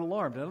that you're not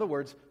alarmed. In other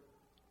words,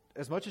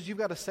 as much as you've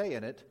got a say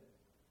in it,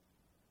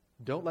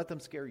 don't let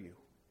them scare you.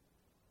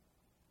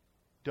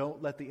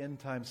 Don't let the end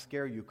times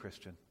scare you,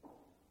 Christian.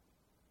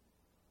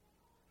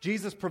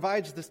 Jesus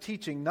provides this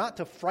teaching not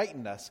to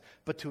frighten us,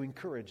 but to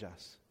encourage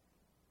us.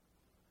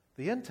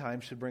 The end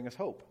times should bring us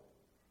hope.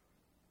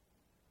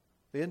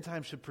 The end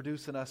time should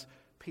produce in us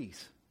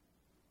peace.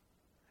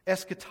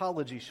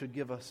 Eschatology should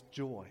give us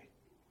joy.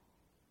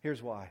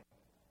 Here's why.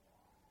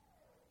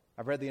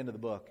 I've read the end of the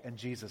book, and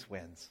Jesus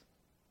wins.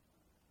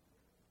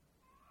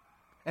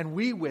 And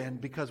we win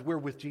because we're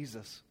with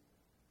Jesus.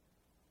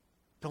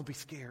 Don't be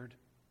scared.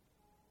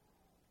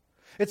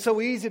 It's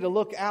so easy to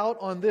look out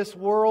on this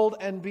world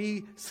and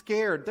be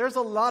scared. There's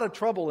a lot of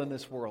trouble in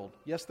this world.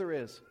 Yes, there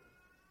is.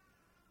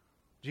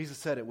 Jesus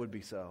said it would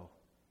be so.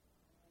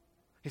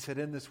 He said,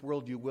 in this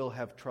world you will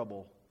have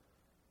trouble,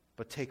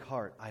 but take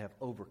heart, I have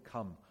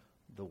overcome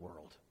the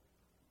world.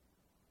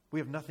 We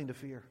have nothing to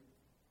fear.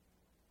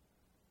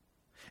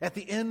 At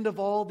the end of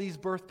all these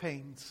birth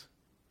pains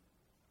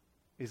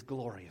is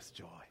glorious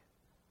joy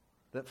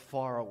that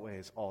far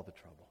outweighs all the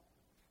trouble.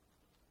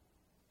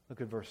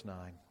 Look at verse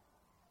 9.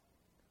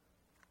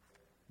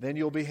 Then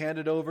you'll be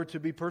handed over to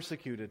be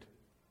persecuted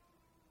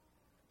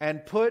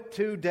and put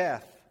to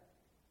death,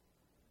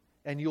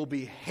 and you'll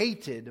be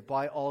hated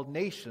by all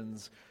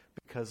nations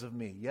because of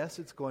me. Yes,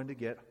 it's going to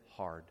get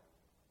hard.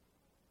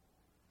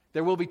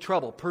 There will be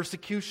trouble,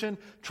 persecution,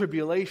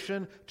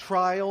 tribulation,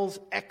 trials,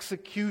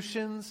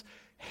 executions,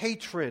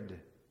 hatred.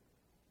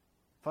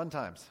 Fun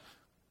times.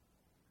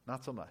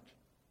 Not so much.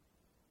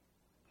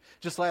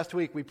 Just last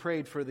week we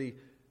prayed for the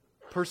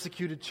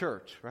persecuted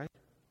church, right?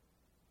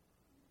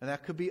 And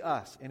that could be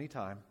us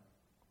anytime.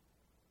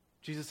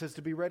 Jesus says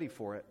to be ready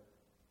for it.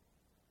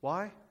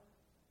 Why?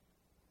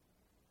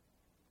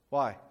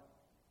 Why?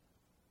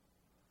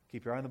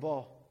 Keep your eye on the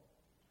ball.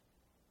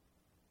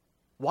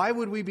 Why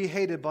would we be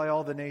hated by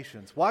all the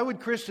nations? Why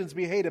would Christians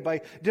be hated by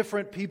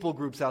different people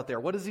groups out there?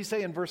 What does he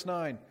say in verse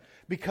 9?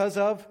 Because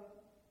of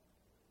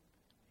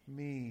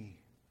me.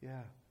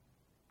 Yeah.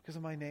 Because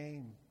of my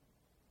name.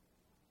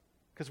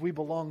 Because we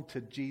belong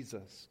to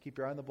Jesus. Keep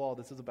your eye on the ball.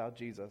 This is about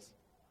Jesus.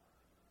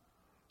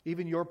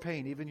 Even your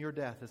pain, even your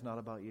death is not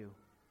about you.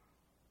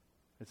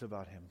 It's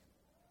about Him.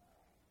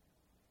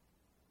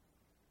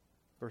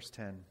 Verse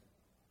 10.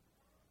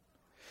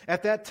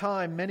 At that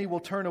time, many will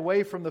turn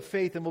away from the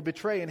faith and will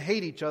betray and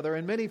hate each other,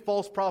 and many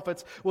false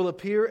prophets will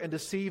appear and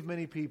deceive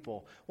many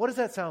people. What does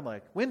that sound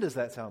like? When does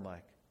that sound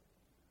like?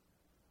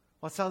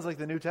 Well, it sounds like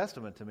the New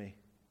Testament to me.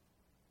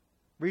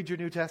 Read your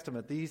New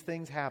Testament. These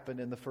things happened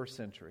in the first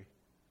century.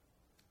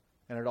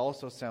 And it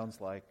also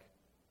sounds like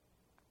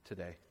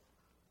today.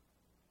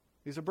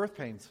 These are birth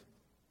pains.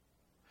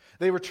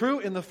 They were true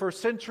in the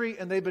first century,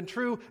 and they've been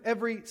true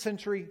every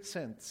century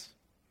since.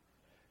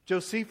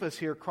 Josephus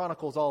here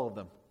chronicles all of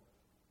them.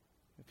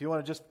 If you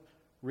want to just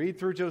read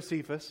through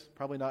Josephus,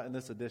 probably not in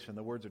this edition,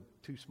 the words are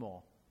too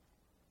small.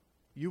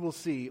 You will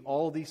see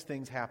all these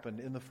things happened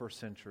in the first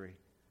century.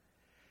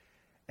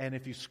 And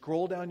if you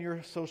scroll down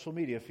your social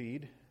media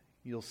feed,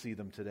 you'll see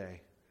them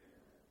today.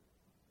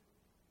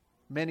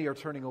 Many are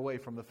turning away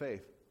from the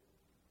faith.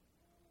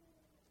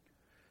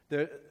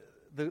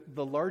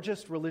 The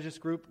largest religious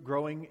group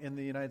growing in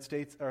the United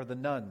States are the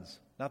nuns,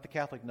 not the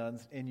Catholic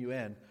nuns,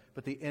 N-U-N,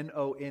 but the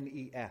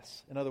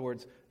N-O-N-E-S. In other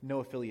words, no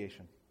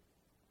affiliation.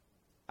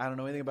 I don't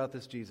know anything about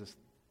this Jesus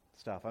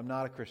stuff. I'm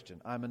not a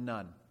Christian. I'm a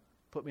nun.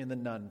 Put me in the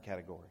nun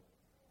category.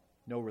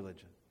 No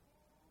religion.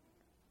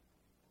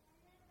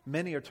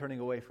 Many are turning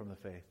away from the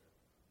faith.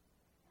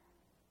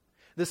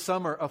 This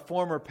summer, a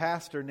former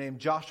pastor named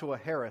Joshua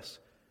Harris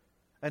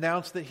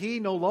announced that he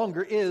no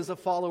longer is a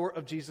follower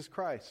of Jesus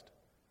Christ.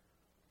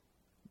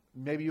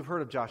 Maybe you've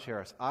heard of Josh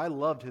Harris. I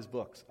loved his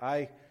books.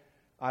 I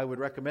would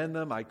recommend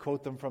them. I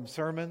quote them from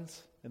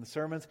sermons. In the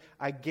sermons,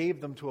 I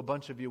gave them to a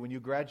bunch of you when you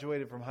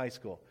graduated from high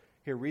school.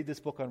 Here, read this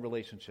book on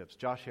relationships.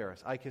 Josh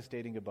Harris, I Kiss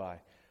Dating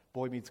Goodbye.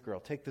 Boy Meets Girl.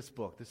 Take this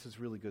book. This is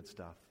really good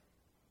stuff.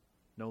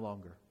 No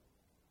longer.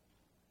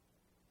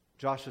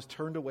 Josh has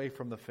turned away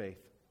from the faith.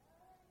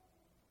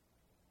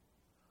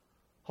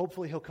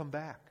 Hopefully he'll come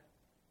back.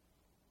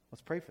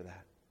 Let's pray for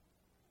that.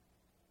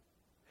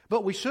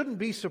 But we shouldn't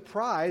be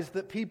surprised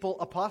that people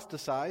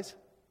apostatize.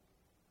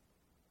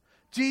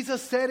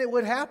 Jesus said it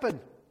would happen.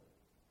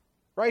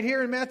 Right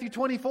here in Matthew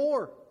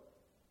 24.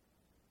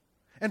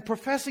 And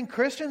professing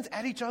Christians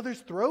at each other's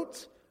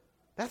throats,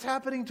 that's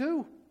happening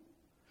too.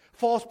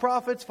 False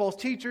prophets, false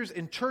teachers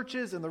in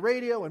churches, in the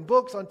radio, in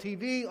books, on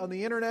TV, on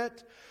the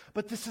internet.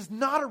 But this is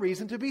not a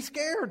reason to be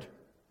scared.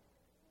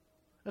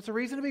 That's a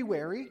reason to be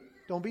wary.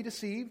 Don't be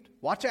deceived.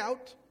 Watch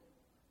out.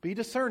 Be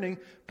discerning,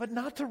 but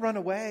not to run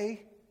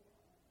away.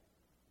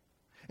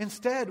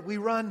 Instead, we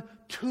run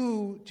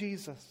to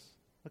Jesus.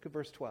 Look at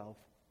verse 12.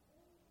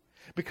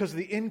 Because of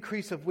the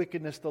increase of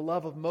wickedness, the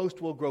love of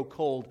most will grow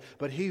cold,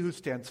 but he who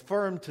stands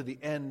firm to the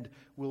end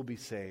will be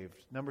saved.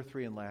 Number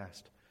 3 and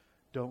last,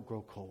 don't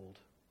grow cold.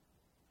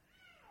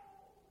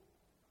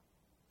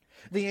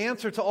 The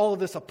answer to all of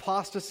this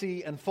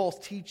apostasy and false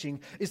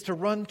teaching is to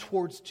run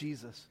towards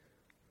Jesus.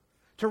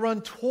 To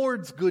run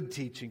towards good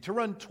teaching, to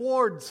run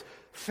towards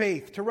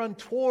faith, to run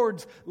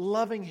towards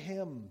loving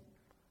Him.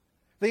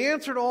 The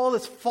answer to all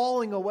this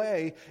falling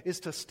away is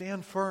to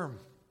stand firm.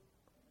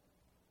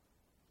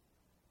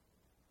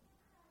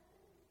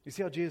 You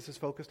see how Jesus is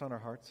focused on our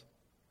hearts?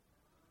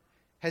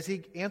 Has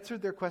He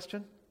answered their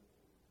question?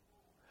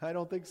 I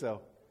don't think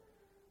so.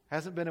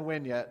 Hasn't been a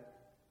win yet.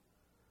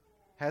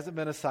 Hasn't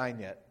been a sign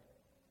yet.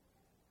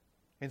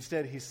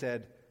 Instead, he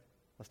said,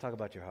 let's talk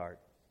about your heart.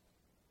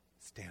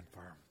 Stand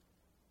firm.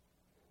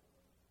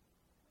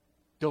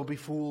 Don't be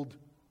fooled.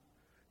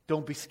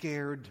 Don't be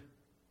scared.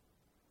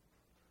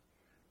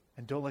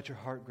 And don't let your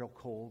heart grow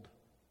cold.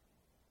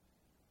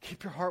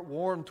 Keep your heart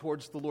warm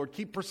towards the Lord.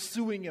 Keep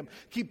pursuing Him.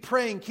 Keep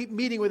praying. Keep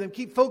meeting with Him.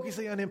 Keep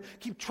focusing on Him.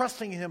 Keep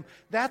trusting in Him.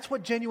 That's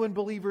what genuine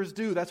believers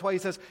do. That's why he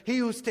says, he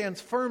who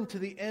stands firm to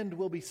the end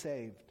will be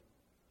saved.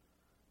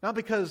 Not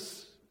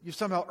because you've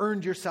somehow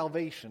earned your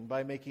salvation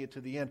by making it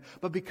to the end,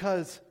 but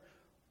because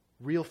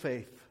real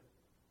faith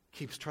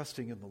keeps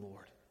trusting in the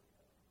Lord.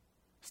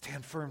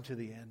 Stand firm to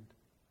the end.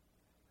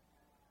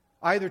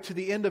 Either to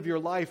the end of your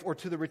life or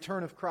to the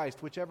return of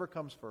Christ, whichever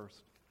comes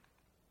first.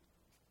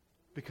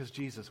 Because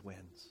Jesus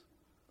wins.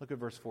 Look at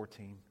verse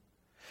 14.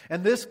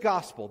 And this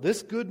gospel,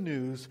 this good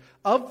news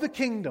of the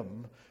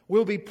kingdom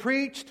will be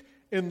preached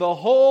in the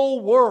whole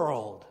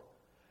world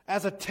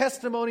as a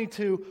testimony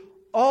to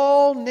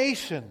all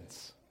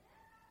nations.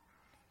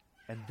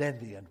 And then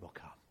the end will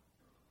come.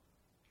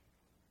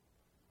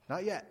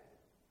 Not yet.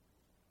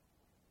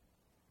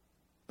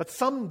 But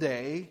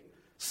someday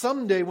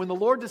when the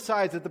Lord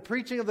decides that the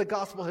preaching of the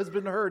gospel has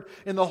been heard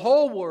in the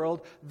whole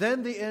world,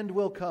 then the end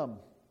will come.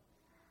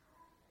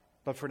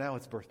 But for now,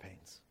 it's birth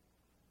pains.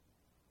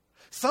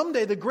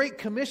 Someday, the Great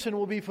Commission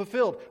will be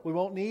fulfilled. We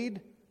won't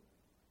need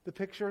the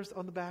pictures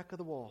on the back of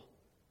the wall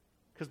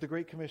because the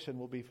Great Commission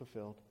will be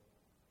fulfilled.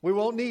 We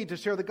won't need to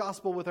share the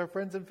gospel with our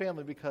friends and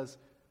family because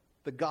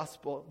the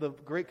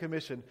Great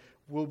Commission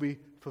will be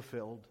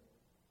fulfilled.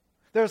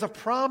 There's a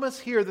promise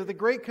here that the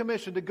Great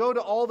Commission to go to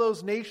all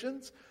those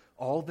nations,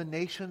 all the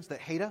nations that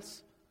hate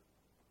us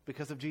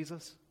because of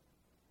Jesus,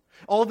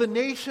 all the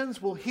nations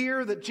will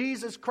hear that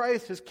Jesus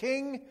Christ is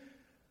King,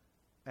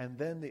 and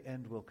then the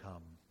end will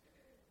come.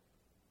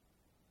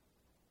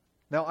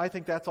 Now, I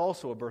think that's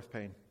also a birth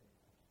pain.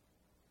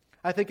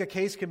 I think a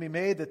case can be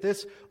made that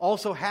this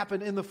also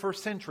happened in the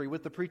first century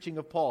with the preaching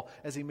of Paul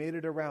as he made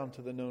it around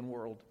to the known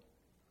world.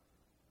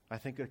 I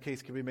think a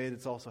case can be made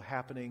it's also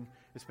happening.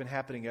 It's been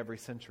happening every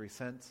century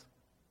since.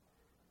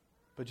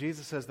 But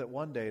Jesus says that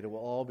one day it will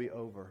all be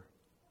over.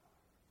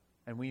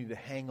 And we need to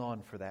hang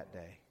on for that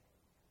day.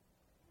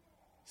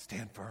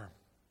 Stand firm.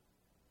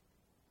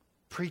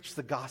 Preach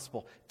the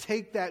gospel.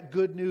 Take that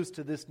good news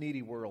to this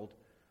needy world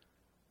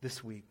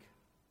this week.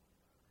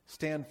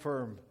 Stand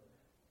firm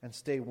and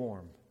stay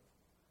warm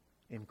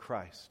in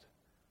Christ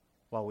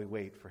while we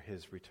wait for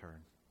His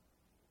return.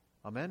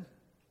 Amen?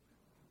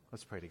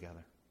 Let's pray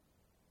together.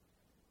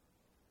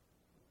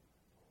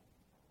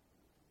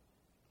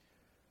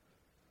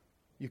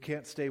 You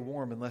can't stay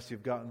warm unless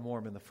you've gotten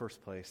warm in the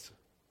first place.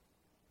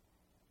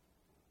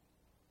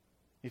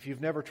 If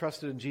you've never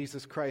trusted in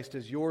Jesus Christ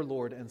as your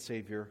Lord and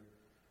Savior,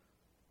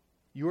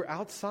 you are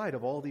outside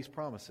of all these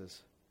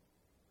promises.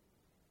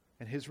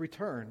 And His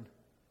return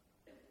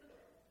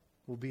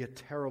will be a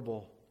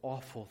terrible,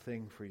 awful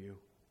thing for you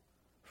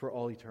for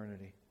all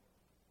eternity.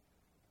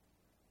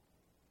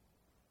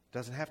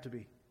 Doesn't have to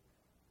be.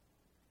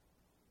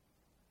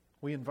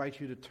 We invite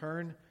you to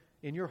turn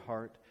in your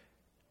heart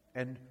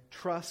and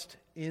trust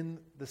in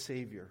the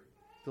Savior,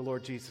 the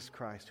Lord Jesus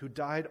Christ, who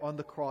died on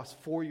the cross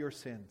for your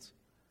sins.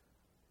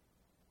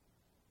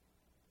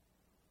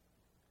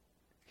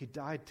 He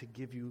died to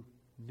give you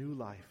new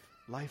life,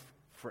 life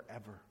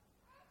forever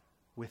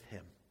with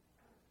Him.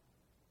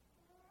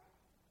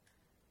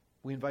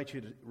 We invite you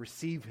to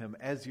receive Him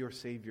as your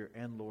Savior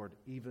and Lord,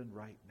 even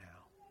right now.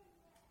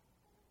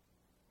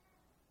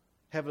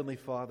 Heavenly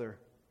Father,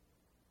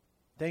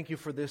 thank you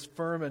for this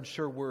firm and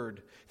sure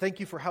word. Thank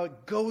you for how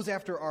it goes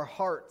after our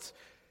hearts.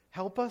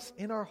 Help us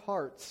in our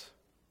hearts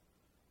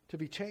to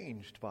be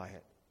changed by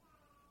it.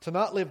 To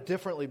not live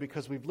differently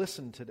because we've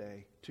listened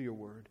today to your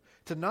word.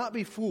 To not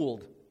be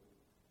fooled.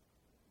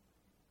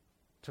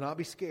 To not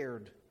be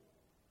scared.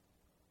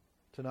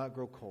 To not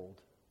grow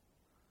cold.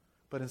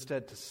 But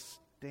instead to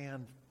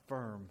stand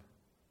firm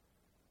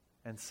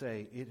and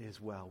say, it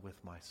is well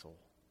with my soul.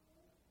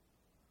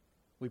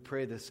 We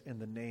pray this in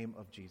the name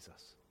of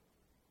Jesus.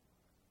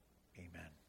 Amen.